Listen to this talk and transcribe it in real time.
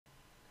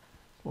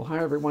Well, hi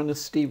everyone, this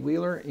is Steve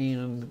Wheeler,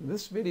 and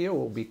this video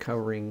will be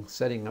covering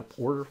setting up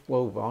order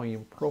flow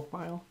volume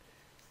profile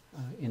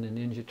in a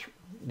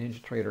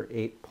NaviTrader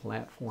 8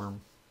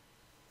 platform.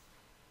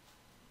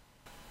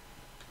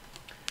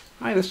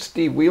 Hi, this is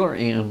Steve Wheeler,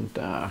 and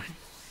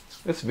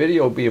this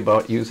video will be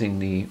about using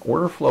the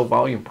order flow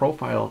volume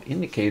profile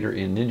indicator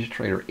in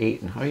NaviTrader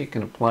 8 and how you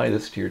can apply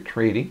this to your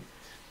trading.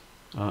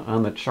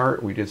 On the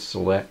chart, we just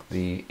select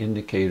the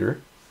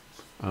indicator.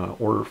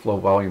 Order flow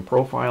volume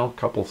profile,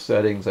 couple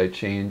settings I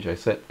change. I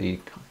set the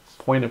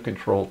point of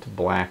control to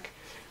black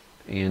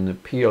and the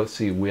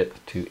POC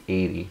width to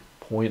 80,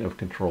 point of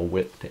control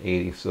width to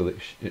 80, so that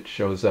it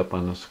shows up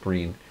on the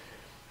screen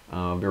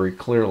very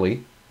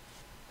clearly.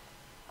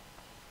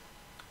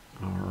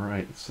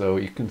 Alright, so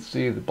you can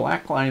see the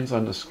black lines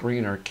on the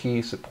screen are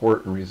key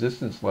support and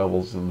resistance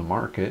levels in the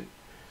market,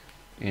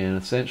 and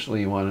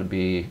essentially you want to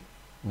be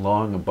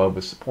long above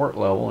a support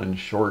level and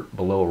short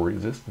below a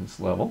resistance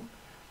level.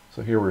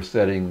 So here we're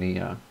setting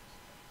the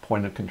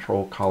point of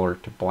control color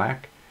to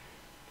black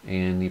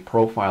and the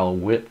profile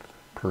width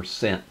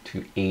percent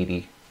to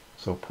 80.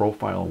 So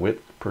profile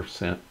width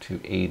percent to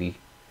 80.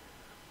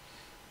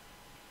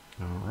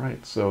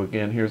 Alright, so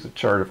again, here's a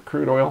chart of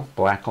crude oil.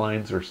 Black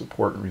lines are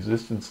support and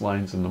resistance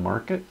lines in the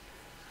market.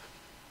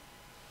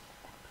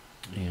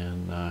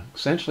 And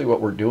essentially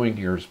what we're doing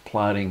here is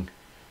plotting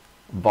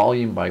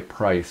volume by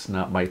price,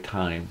 not by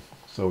time.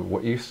 So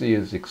what you see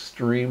is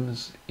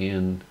extremes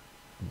in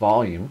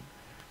volume.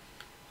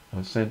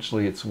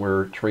 Essentially, it's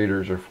where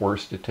traders are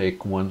forced to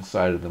take one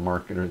side of the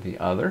market or the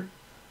other.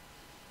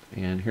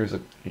 And here's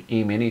an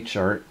E-mini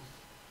chart,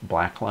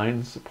 black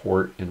line,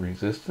 support and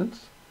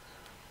resistance.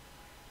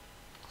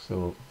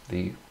 So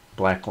the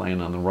black line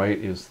on the right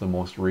is the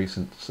most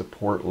recent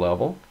support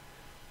level.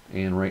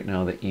 And right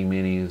now the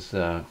E-mini is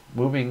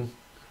moving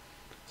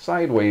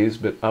sideways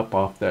but up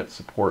off that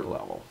support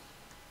level.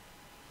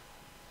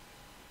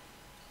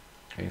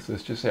 Okay, so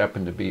this just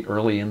happened to be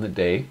early in the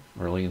day,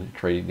 early in the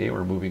trading day.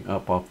 We're moving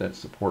up off that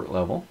support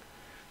level.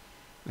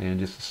 And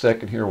just a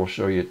second here, we'll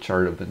show you a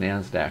chart of the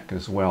NASDAQ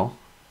as well.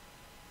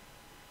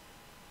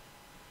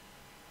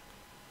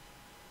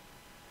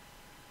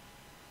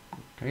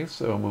 Okay,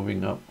 so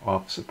moving up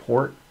off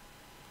support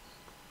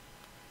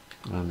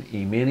on the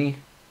E-mini.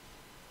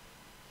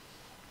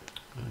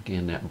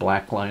 Again, that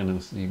black line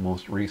is the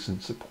most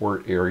recent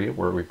support area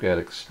where we've got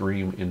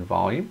extreme in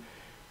volume.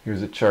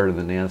 Here's a chart of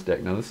the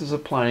NASDAQ. Now this is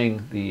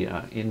applying the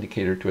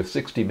indicator to a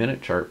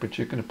 60-minute chart, but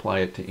you can apply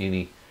it to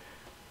any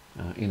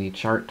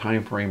chart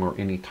time frame or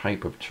any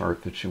type of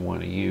chart that you want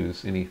to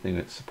use, anything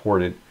that's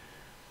supported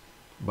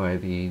by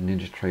the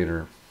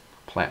NaviTrader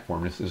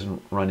platform. This is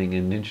running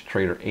in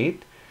NaviTrader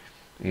 8,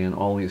 and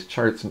all these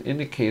charts and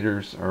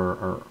indicators are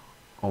our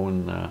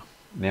own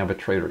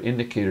NaviTrader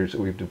indicators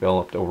that we've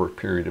developed over a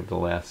period of the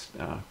last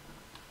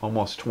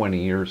almost 20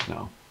 years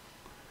now.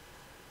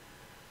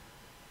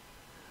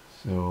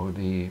 So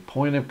the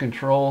point of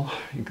control,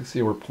 you can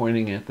see we're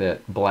pointing at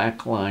that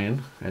black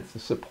line. That's the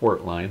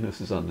support line.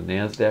 This is on the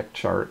NASDAQ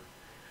chart.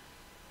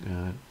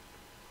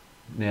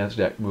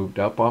 NASDAQ moved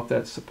up off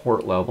that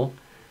support level,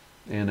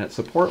 and that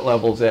support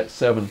level is at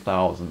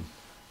 7,000.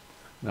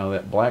 Now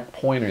that black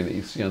pointer that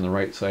you see on the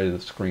right side of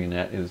the screen,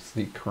 that is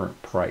the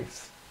current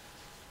price.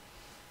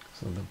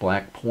 So the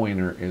black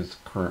pointer is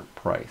current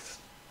price.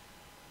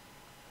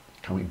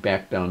 Coming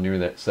back down near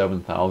that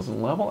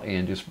 7,000 level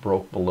and just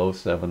broke below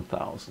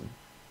 7,000.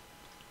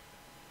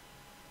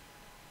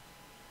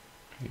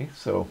 Okay,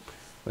 so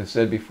as I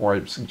said before,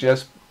 I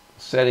suggest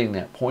setting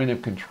that point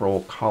of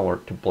control color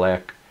to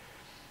black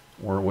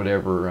or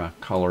whatever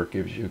color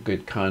gives you a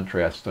good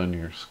contrast on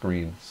your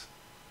screens.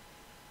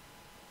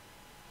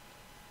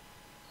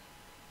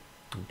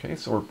 Okay,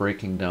 so we're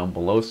breaking down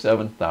below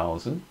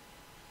 7,000.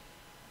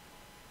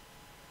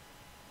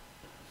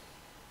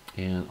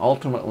 And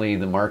ultimately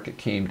the market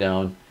came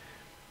down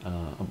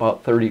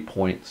about 30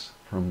 points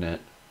from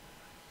that.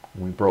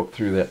 We broke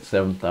through that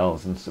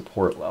 7,000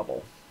 support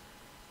level.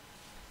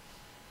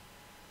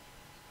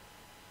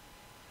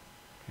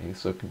 Okay,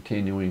 so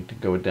continuing to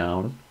go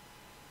down.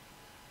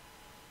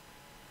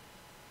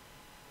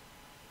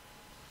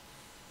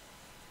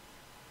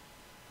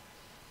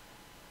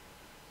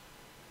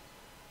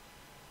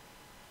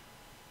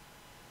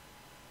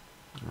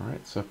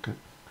 Alright, so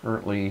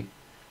currently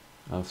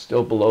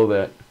still below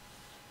that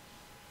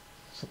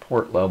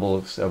support level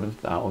of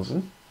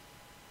 7,000,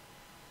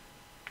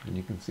 and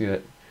you can see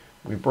that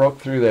we broke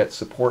through that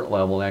support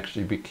level and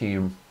actually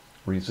became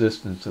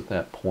resistance at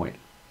that point.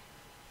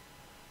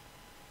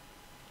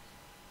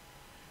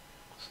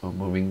 So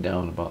moving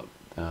down about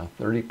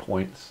 30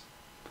 points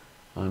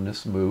on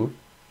this move.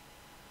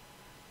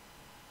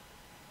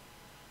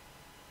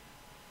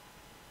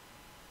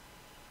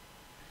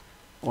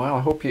 Well,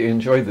 I hope you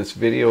enjoyed this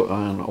video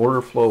on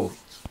order flow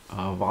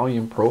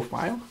volume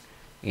profile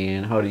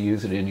and how to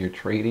use it in your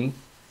trading.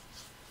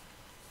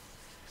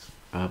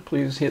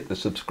 Please hit the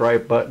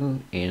subscribe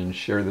button and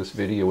share this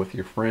video with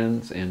your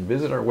friends, and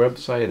visit our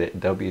website at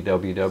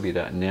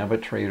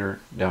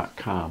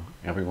www.navitrader.com.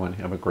 Everyone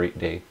have a great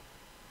day.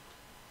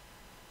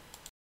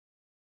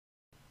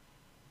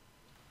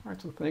 All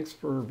right, so thanks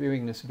for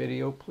viewing this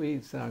video.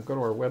 Please go to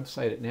our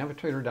website at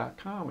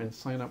NaviTrader.com and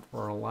sign up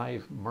for our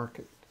live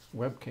market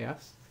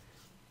webcasts.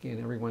 Again,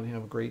 everyone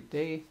have a great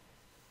day,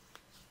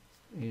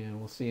 and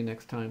we'll see you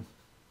next time.